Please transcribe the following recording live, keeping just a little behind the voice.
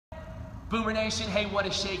Boomer Nation, hey, what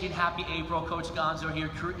is shaking? Happy April. Coach Gonzo here,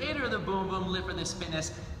 creator of the Boom Boom, live for this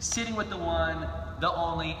fitness, sitting with the one, the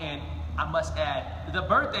only, and I must add, the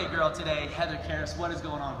birthday girl today, Heather Karras. What is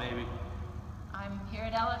going on, baby? I'm here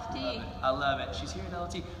at LFT. I love it. She's here at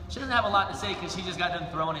LFT. She doesn't have a lot to say because she just got done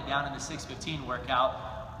throwing it down in the 6:15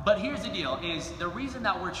 workout. But here's the deal, is the reason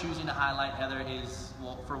that we're choosing to highlight Heather is,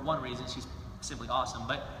 well, for one reason, she's simply awesome.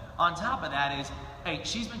 But on top of that is, hey,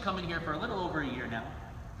 she's been coming here for a little over a year now.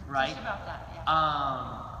 Right? Just about that,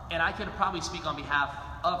 yeah. And I could probably speak on behalf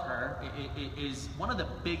of her. It is one of the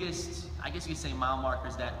biggest, I guess you could say, mile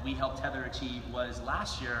markers that we helped Heather achieve was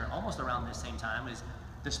last year, almost around this same time, is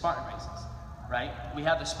the Spartan races, right? We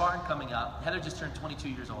have the Spartan coming up. Heather just turned 22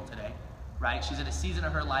 years old today, right? She's in a season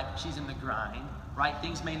of her life, she's in the grind, right?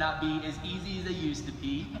 Things may not be as easy as they used to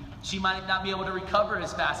be. She might not be able to recover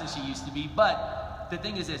as fast as she used to be, but the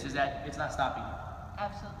thing is this, is that it's not stopping you.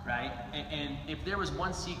 Absolutely. Right? And if there was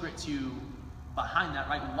one secret to behind that,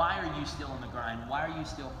 right? Why are you still in the grind? Why are you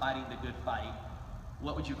still fighting the good fight?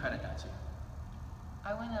 What would you credit that to?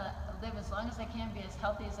 I want to live as long as I can, be as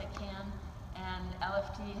healthy as I can, and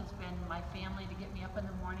LFT has been my family to get me up in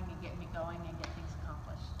the morning and get me going and get things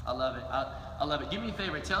accomplished. I love it. I love it. Do me a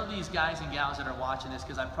favor. Tell these guys and gals that are watching this,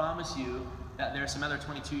 because I promise you that there are some other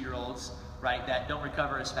 22-year-olds, right, that don't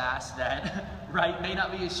recover as fast, that, right, may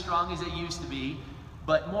not be as strong as they used to be.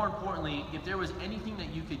 But more importantly, if there was anything that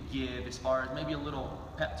you could give as far as maybe a little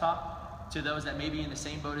pep talk to those that may be in the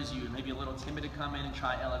same boat as you, maybe a little timid to come in and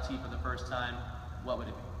try LFT for the first time, what would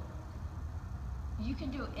it be? You can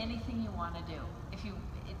do anything you want to do. If you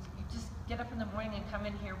just get up in the morning and come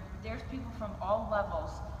in here, there's people from all levels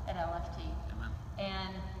at LFT. Amen.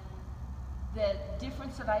 And the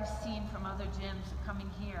difference that I've seen from other gyms coming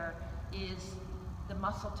here is the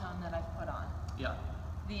muscle tone that I've put on. Yeah.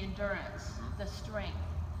 The endurance, the strength,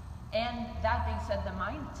 and that being said, the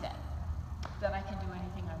mindset that I can do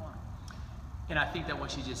anything I want. And I think that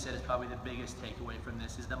what she just said is probably the biggest takeaway from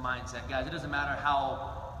this is the mindset. Guys, it doesn't matter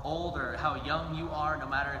how old or how young you are, no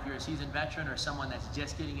matter if you're a seasoned veteran or someone that's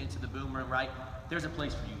just getting into the boom room, right? There's a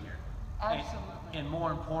place for you here. Absolutely. And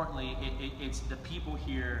more importantly, it's the people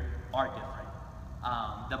here are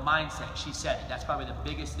different. The mindset, she said it, that's probably the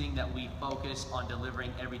biggest thing that we focus on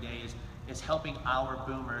delivering every day is helping our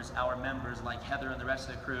boomers, our members like Heather and the rest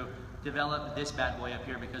of the crew develop this bad boy up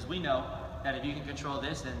here, because we know that if you can control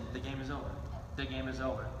this, then the game is over. The game is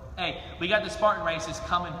over. Hey, we got the Spartan races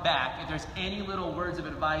coming back. If there's any little words of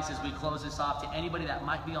advice as we close this off to anybody that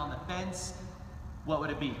might be on the fence, what would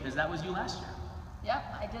it be? Because that was you last year.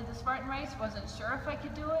 Yep, I did the Spartan race, wasn't sure if I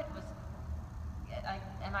could do it,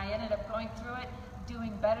 and I ended up going through it,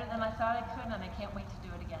 doing better than I thought I could, and I can't wait to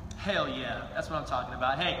do it again. Hell yeah, that's what I'm talking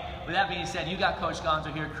about. Hey, with that being said, you got Coach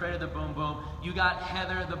Gonzo here, creator of the Boom Boom. You got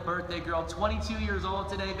Heather, the birthday girl, 22 years old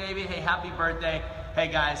today, baby. Hey, happy birthday. Hey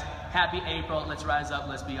guys, happy April. Let's rise up,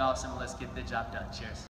 let's be awesome, let's get the job done. Cheers.